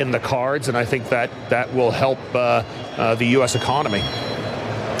in the cards. And I think that will help the U.S. economy.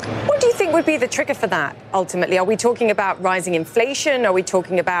 What do you think would be the trigger for that, ultimately? Are we talking about rising inflation? Are we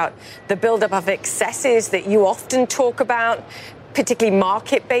talking about the buildup of excesses that you often talk about? particularly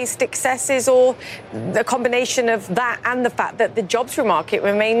market-based excesses, or the combination of that and the fact that the jobs market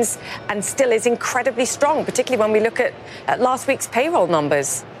remains and still is incredibly strong, particularly when we look at last week's payroll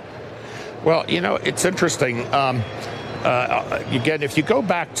numbers? Well, it's interesting. Again, if you go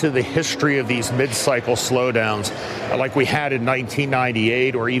back to the history of these mid-cycle slowdowns, like we had in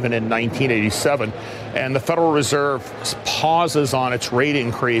 1998 or even in 1987, and the Federal Reserve pauses on its rate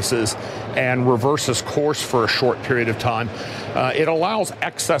increases and reverses course for a short period of time, it allows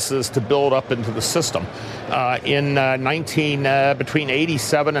excesses to build up into the system. Between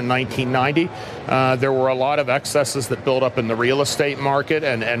 87 and 1990, there were a lot of excesses that built up in the real estate market,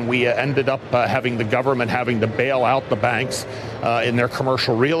 and we ended up having the government having to bail out the banks in their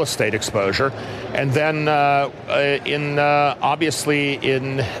commercial real estate exposure. And then obviously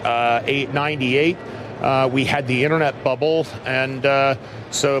in 98, we had the internet bubble, and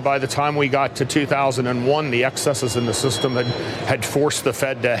so by the time we got to 2001, the excesses in the system had forced the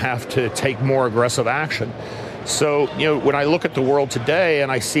Fed to have to take more aggressive action. So, when I look at the world today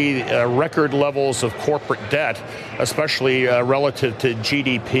and I see record levels of corporate debt, especially relative to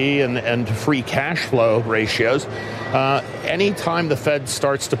GDP and free cash flow ratios, anytime the Fed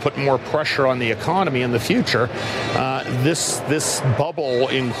starts to put more pressure on the economy in the future, this bubble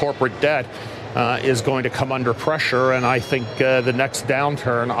in corporate debt is going to come under pressure. And I think the next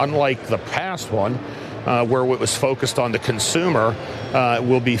downturn, unlike the past one, where it was focused on the consumer,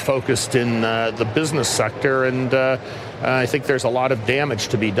 will be focused in the business sector. And I think there's a lot of damage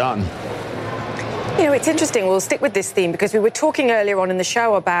to be done. It's interesting. We'll stick with this theme because we were talking earlier on in the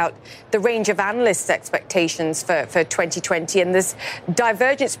show about the range of analysts' expectations for 2020. And there's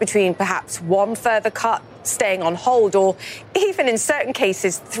divergence between perhaps one further cut staying on hold, or even in certain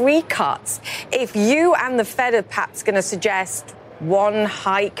cases, 3 cuts. If you and the Fed are perhaps going to suggest one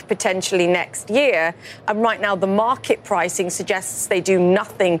hike potentially next year, and right now the market pricing suggests they do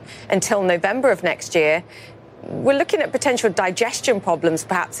nothing until November of next year, we're looking at potential digestion problems,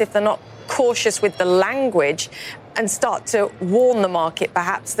 perhaps, if they're not cautious with the language and start to warn the market,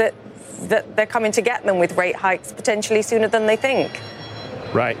 perhaps, that they're coming to get them with rate hikes potentially sooner than they think.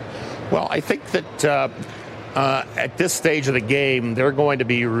 Right. Well, I think that at this stage of the game, they're going to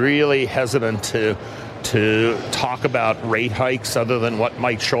be really hesitant to talk about rate hikes other than what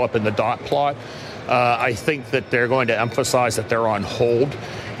might show up in the dot plot. I think that they're going to emphasize that they're on hold.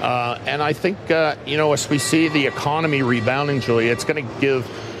 And I think, as we see the economy rebounding, Julia, it's going to give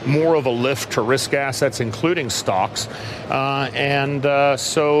more of a lift to risk assets, including stocks.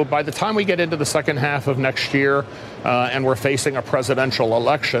 So by the time we get into the second half of next year and we're facing a presidential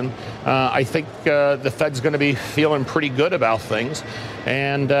election, I think the Fed's going to be feeling pretty good about things.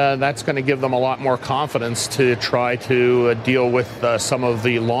 And that's going to give them a lot more confidence to try to deal with some of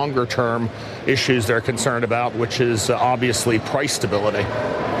the longer term issues they're concerned about, which is obviously price stability.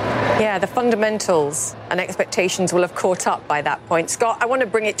 Yeah, the fundamentals and expectations will have caught up by that point. Scott, I want to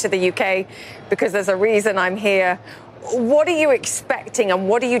bring it to the UK because there's a reason I'm here. What are you expecting and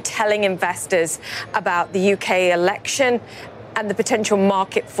what are you telling investors about the UK election and the potential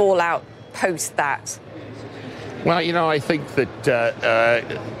market fallout post that? Well, I think that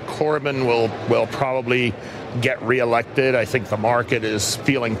Corbyn will probably get reelected. I think the market is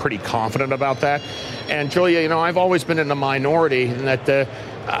feeling pretty confident about that. And Julia, I've always been in the minority in that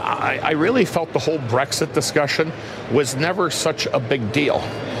I really felt the whole Brexit discussion was never such a big deal.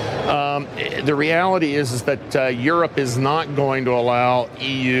 The reality is that Europe is not going to allow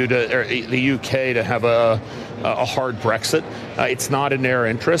the UK to have a hard Brexit. It's not in their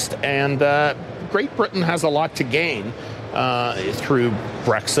interest, and Great Britain has a lot to gain through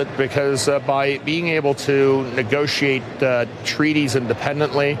Brexit because by being able to negotiate treaties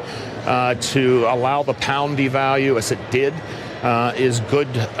independently, to allow the pound devalue as it did, is good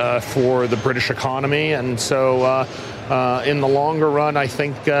for the British economy. And so in the longer run, I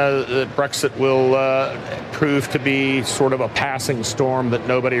think that Brexit will prove to be sort of a passing storm that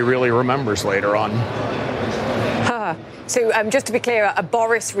nobody really remembers later on. So just to be clear, a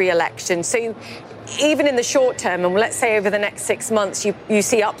Boris re-election. So even in the short term, and let's say over the next 6 months, you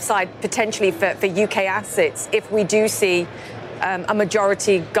see upside potentially for UK assets if we do see a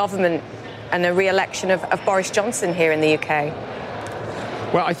majority government and a re-election of Boris Johnson here in the UK?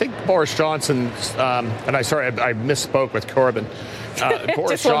 Well, I think Boris Johnson, I misspoke with Corbyn.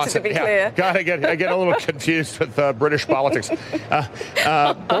 Boris Johnson. To be clear. I get a little confused with British politics.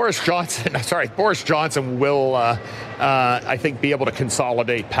 Boris Johnson will, I think, be able to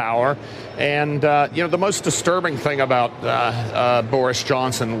consolidate power. And, the most disturbing thing about Boris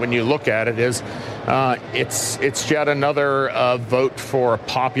Johnson, when you look at it, is it's yet another vote for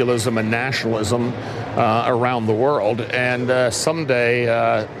populism and nationalism around the world. And someday,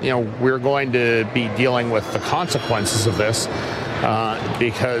 we're going to be dealing with the consequences of this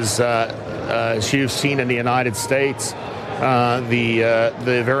because, as you've seen in the United States,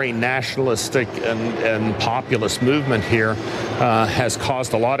 the very nationalistic and populist movement here has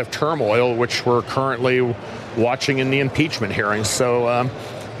caused a lot of turmoil, which we're currently watching in the impeachment hearings. So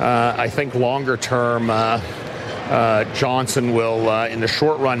I think longer term, Johnson will, in the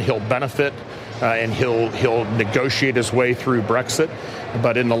short run, he'll benefit and he'll negotiate his way through Brexit.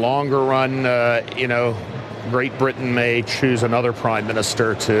 But in the longer run, Great Britain may choose another prime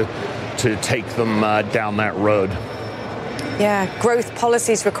minister to take them down that road. Yeah, growth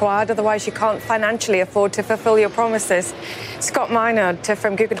policies required, otherwise you can't financially afford to fulfill your promises. Scott Minard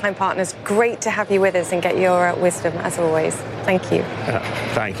from Guggenheim Partners, great to have you with us and get your wisdom, as always. Thank you.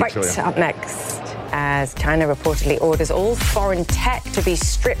 Thank you, Julia. Right, up next, as China reportedly orders all foreign tech to be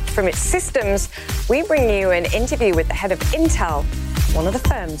stripped from its systems, we bring you an interview with the head of Intel, one of the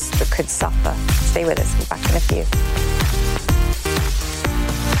firms that could suffer. Stay with us. We'll be back in a few.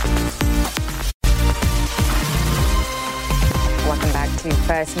 Welcome back to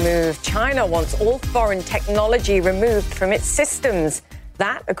First Move. China wants all foreign technology removed from its systems.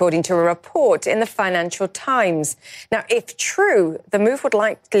 That, according to a report in the Financial Times. Now, if true, the move would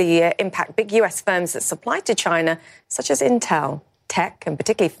likely impact big US firms that supply to China, such as Intel. Tech, and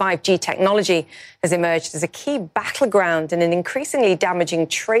particularly 5G technology, has emerged as a key battleground in an increasingly damaging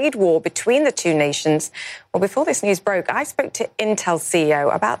trade war between the two nations. Well, before this news broke, I spoke to Intel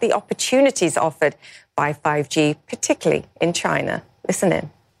CEO about the opportunities offered by 5G, particularly in China. Listen in.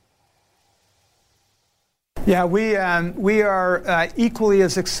 Yeah, we are equally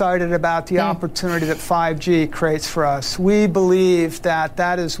as excited about the opportunity that 5G creates for us. We believe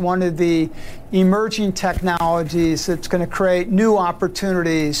that is one of the emerging technologies that's going to create new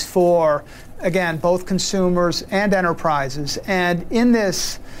opportunities for, again, both consumers and enterprises. And in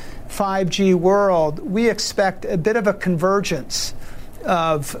this 5G world, we expect a bit of a convergence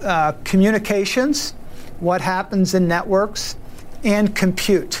of communications, what happens in networks, and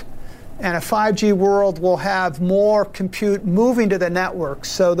compute. And a 5G world will have more compute moving to the network.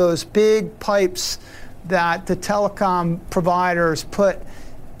 So those big pipes that the telecom providers put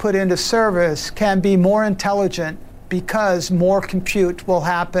into service can be more intelligent because more compute will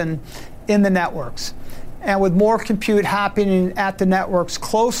happen in the networks. And with more compute happening at the networks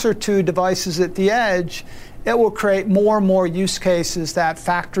closer to devices at the edge, it will create more and more use cases that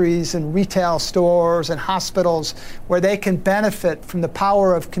factories and retail stores and hospitals where they can benefit from the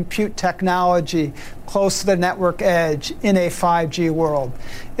power of compute technology close to the network edge in a 5G world.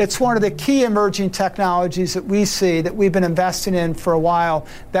 It's one of the key emerging technologies that we see that we've been investing in for a while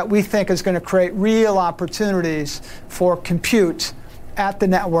that we think is going to create real opportunities for compute at the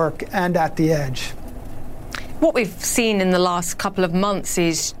network and at the edge. What we've seen in the last couple of months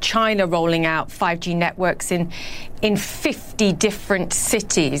is China rolling out 5G networks in 50 different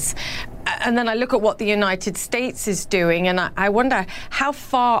cities. And then I look at what the United States is doing, and I wonder, how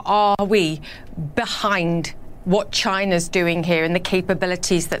far are we behind what China's doing here and the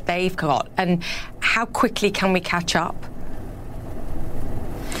capabilities that they've got? And how quickly can we catch up?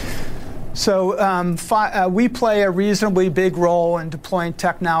 So we play a reasonably big role in deploying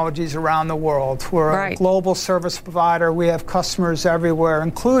technologies around the world. We're a global service provider. We have customers everywhere,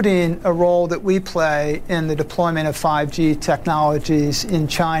 including a role that we play in the deployment of 5G technologies in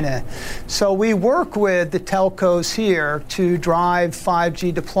China. So we work with the telcos here to drive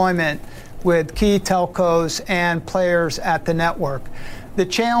 5G deployment with key telcos and players at the network. The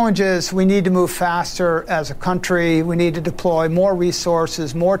challenge is we need to move faster as a country. We need to deploy more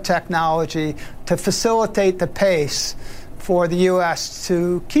resources, more technology to facilitate the pace for the U.S.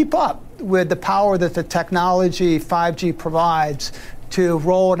 to keep up with the power that the technology 5G provides to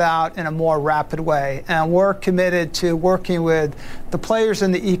roll it out in a more rapid way. And we're committed to working with the players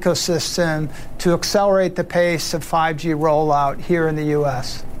in the ecosystem to accelerate the pace of 5G rollout here in the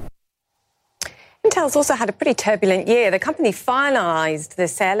U.S. Intel's also had a pretty turbulent year. The company finalized the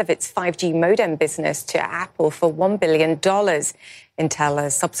sale of its 5G modem business to Apple for $1 billion. Intel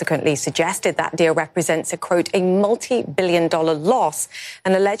has subsequently suggested that deal represents a, quote, a multi-billion-dollar loss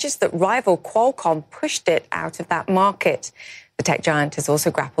and alleges that rival Qualcomm pushed it out of that market. The tech giant has also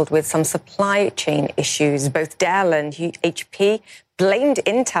grappled with some supply chain issues. Both Dell and HP blamed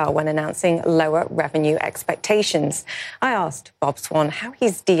Intel when announcing lower revenue expectations. I asked Bob Swan how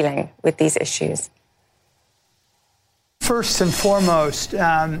he's dealing with these issues. First and foremost,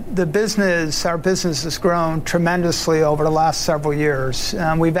 our business has grown tremendously over the last several years.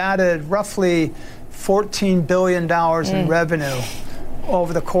 We've added roughly $14 billion in revenue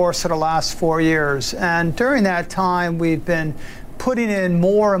over the course of the last 4 years. And during that time, we've been putting in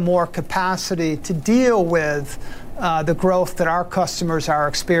more and more capacity to deal with the growth that our customers are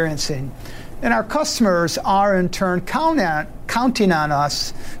experiencing. And our customers are in turn counting on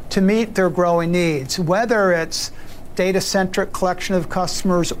us to meet their growing needs, whether it's data-centric collection of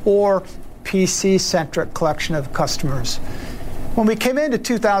customers or PC-centric collection of customers. When we came into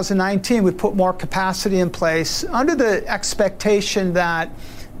 2019, we put more capacity in place under the expectation that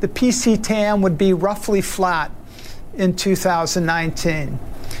the PC TAM would be roughly flat in 2019.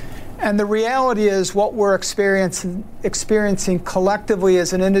 And the reality is what we're experiencing collectively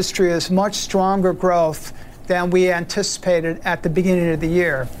as an industry is much stronger growth than we anticipated at the beginning of the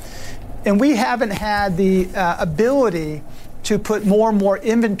year. And we haven't had the ability to put more and more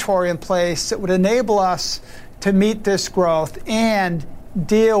inventory in place that would enable us to meet this growth and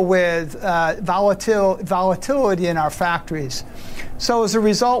deal with volatility in our factories. So as a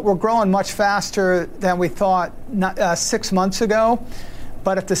result, we're growing much faster than we thought 6 months ago.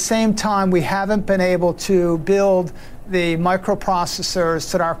 But at the same time, we haven't been able to build the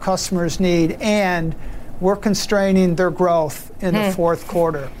microprocessors that our customers need, and we're constraining their growth in the fourth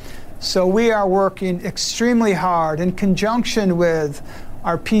quarter. So we are working extremely hard in conjunction with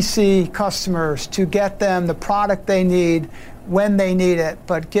our PC customers to get them the product they need when they need it.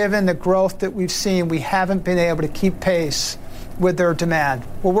 But given the growth that we've seen, we haven't been able to keep pace with their demand.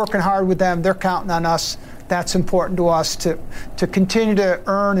 We're working hard with them. They're counting on us. That's important to us to continue to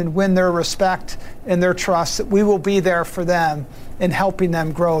earn and win their respect and their trust, that we will be there for them in helping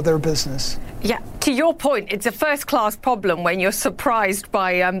them grow their business. Yeah, to your point, it's a first-class problem when you're surprised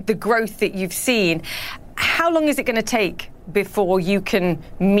by the growth that you've seen. How long is it going to take before you can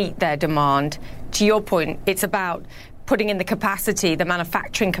meet their demand? To your point, it's about putting in the capacity, the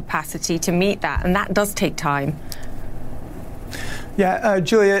manufacturing capacity to meet that, and that does take time. Yeah,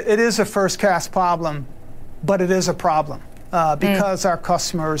 Julia, it is a first-class problem, but it is a problem because our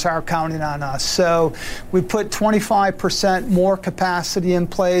customers are counting on us. So we put 25% more capacity in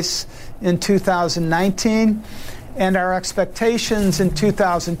place in 2019. And our expectations in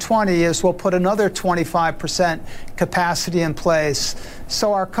 2020 is we'll put another 25% capacity in place.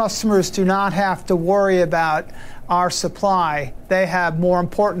 So our customers do not have to worry about our supply. They have more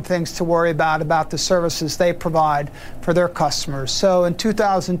important things to worry about the services they provide for their customers. So in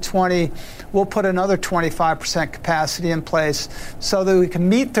 2020, we'll put another 25% capacity in place so that we can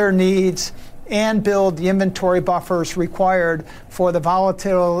meet their needs and build the inventory buffers required for the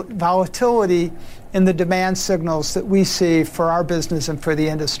volatility in the demand signals that we see for our business and for the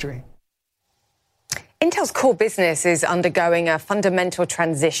industry. Intel's core business is undergoing a fundamental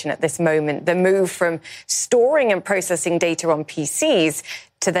transition at this moment. The move from storing and processing data on PCs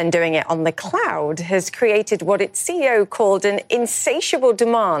to then doing it on the cloud has created what its CEO called an insatiable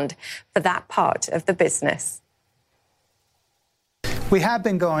demand for that part of the business. We have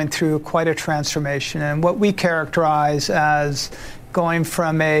been going through quite a transformation, and what we characterize as going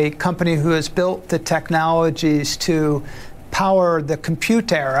from a company who has built the technologies to power the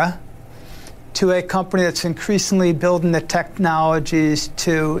compute era to a company that's increasingly building the technologies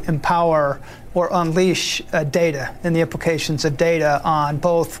to empower or unleash data and the implications of data on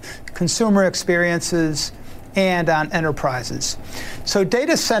both consumer experiences and on enterprises. So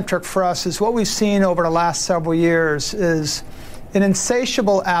data-centric for us is what we've seen over the last several years is an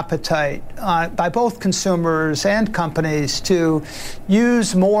insatiable appetite by both consumers and companies to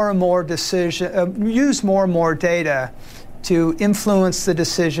use more and more data to influence the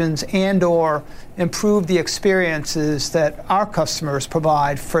decisions and or improve the experiences that our customers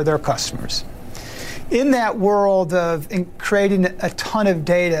provide for their customers. In that world of creating a ton of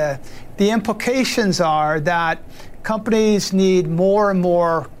data, the implications are that companies need more and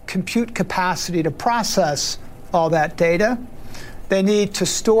more compute capacity to process all that data. They need to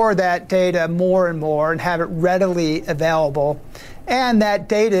store that data more and more and have it readily available. And that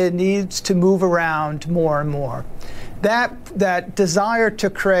data needs to move around more and more. That desire to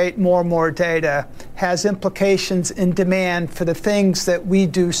create more and more data has implications in demand for the things that we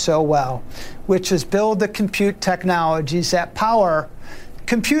do so well, which is build the compute technologies that power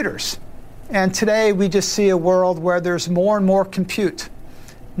computers. And today we just see a world where there's more and more compute,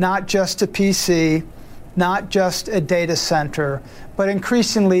 not just a PC, not just a data center, but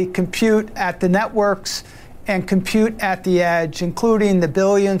increasingly compute at the networks and compute at the edge, including the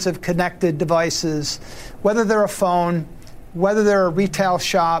billions of connected devices, whether they're a phone, whether they're a retail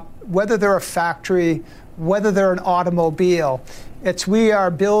shop, whether they're a factory, whether they're an automobile. We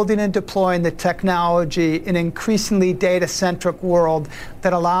are building and deploying the technology in an increasingly data-centric world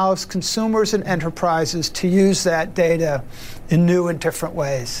that allows consumers and enterprises to use that data in new and different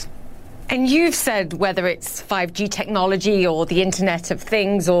ways. And you've said whether it's 5G technology or the Internet of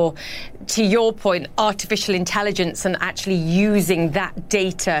Things or, to your point, artificial intelligence and actually using that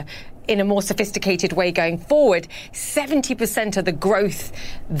data in a more sophisticated way going forward, 70% of the growth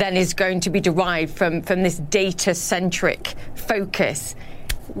then is going to be derived from this data-centric focus.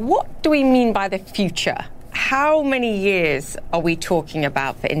 What do we mean by the future? How many years are we talking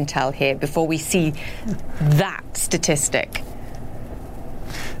about for Intel here before we see that statistic?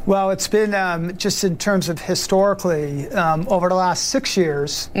 Well, it's been just in terms of historically, over the last 6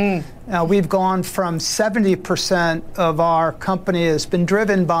 years, we've gone from 70% of our company has been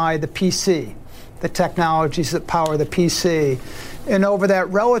driven by the PC, the technologies that power the PC. And over that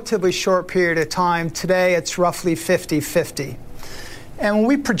relatively short period of time, today it's roughly 50-50. And when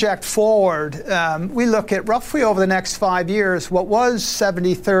we project forward, we look at roughly over the next 5 years, what was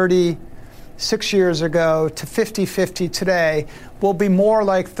 70-30 6 years ago to 50-50 today will be more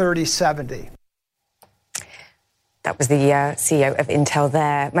like 30-70. That was the CEO of Intel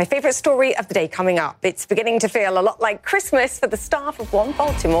there. My favorite story of the day coming up. It's beginning to feel a lot like Christmas for the staff of one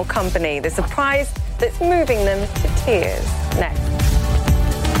Baltimore company. The surprise that's moving them to tears. Next.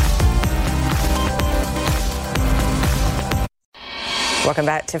 Welcome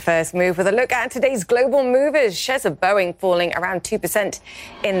back to First Move with a look at today's global movers. Shares of Boeing falling around 2%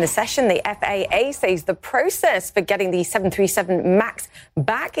 in the session. The FAA says the process for getting the 737 MAX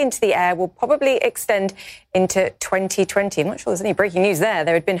back into the air will probably extend into 2020. I'm not sure there's any breaking news there.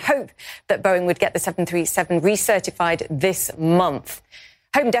 There had been hope that Boeing would get the 737 recertified this month.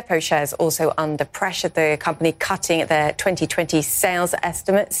 Home Depot shares also under pressure, the company cutting their 2020 sales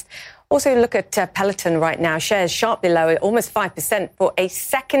estimates. Also look at Peloton right now. Shares sharply lower, almost 5% for a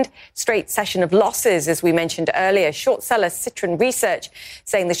second straight session of losses, as we mentioned earlier. Short seller Citron Research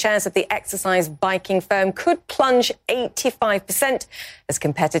saying the shares of the exercise biking firm could plunge 85% as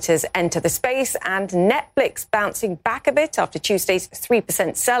competitors enter the space, and Netflix bouncing back a bit after Tuesday's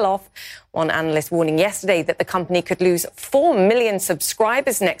 3% sell-off. One analyst warning yesterday that the company could lose 4 million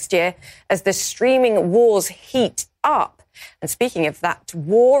subscribers next year as the streaming wars heat up. And speaking of that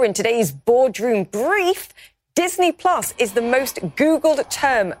war, in today's boardroom brief, Disney Plus is the most Googled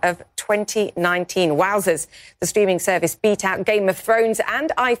term of 2019. Wowzers. The streaming service beat out Game of Thrones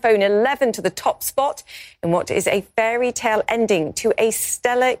and iPhone 11 to the top spot in what is a fairy tale ending to a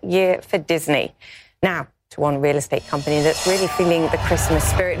stellar year for Disney. Now, to one real estate company that's really feeling the Christmas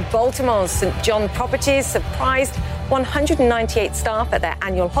spirit. Baltimore's St. John Properties surprised 198 staff at their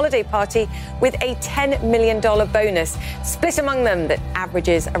annual holiday party with a $10 million bonus, split among them that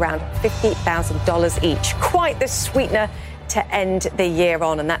averages around $50,000 each. Quite the sweetener to end the year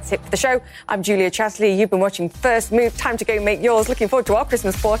on. And that's it for the show. I'm Julia Chatterley. You've been watching First Move. Time to go make yours. Looking forward to our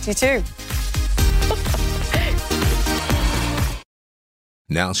Christmas party too.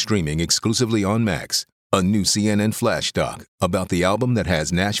 Now streaming exclusively on Max. A new CNN flash doc about the album that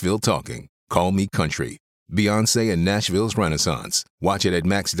has Nashville talking, Call Me Country. Beyoncé and Nashville's Renaissance. Watch it at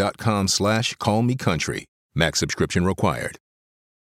max.com/callmecountry. Max subscription required.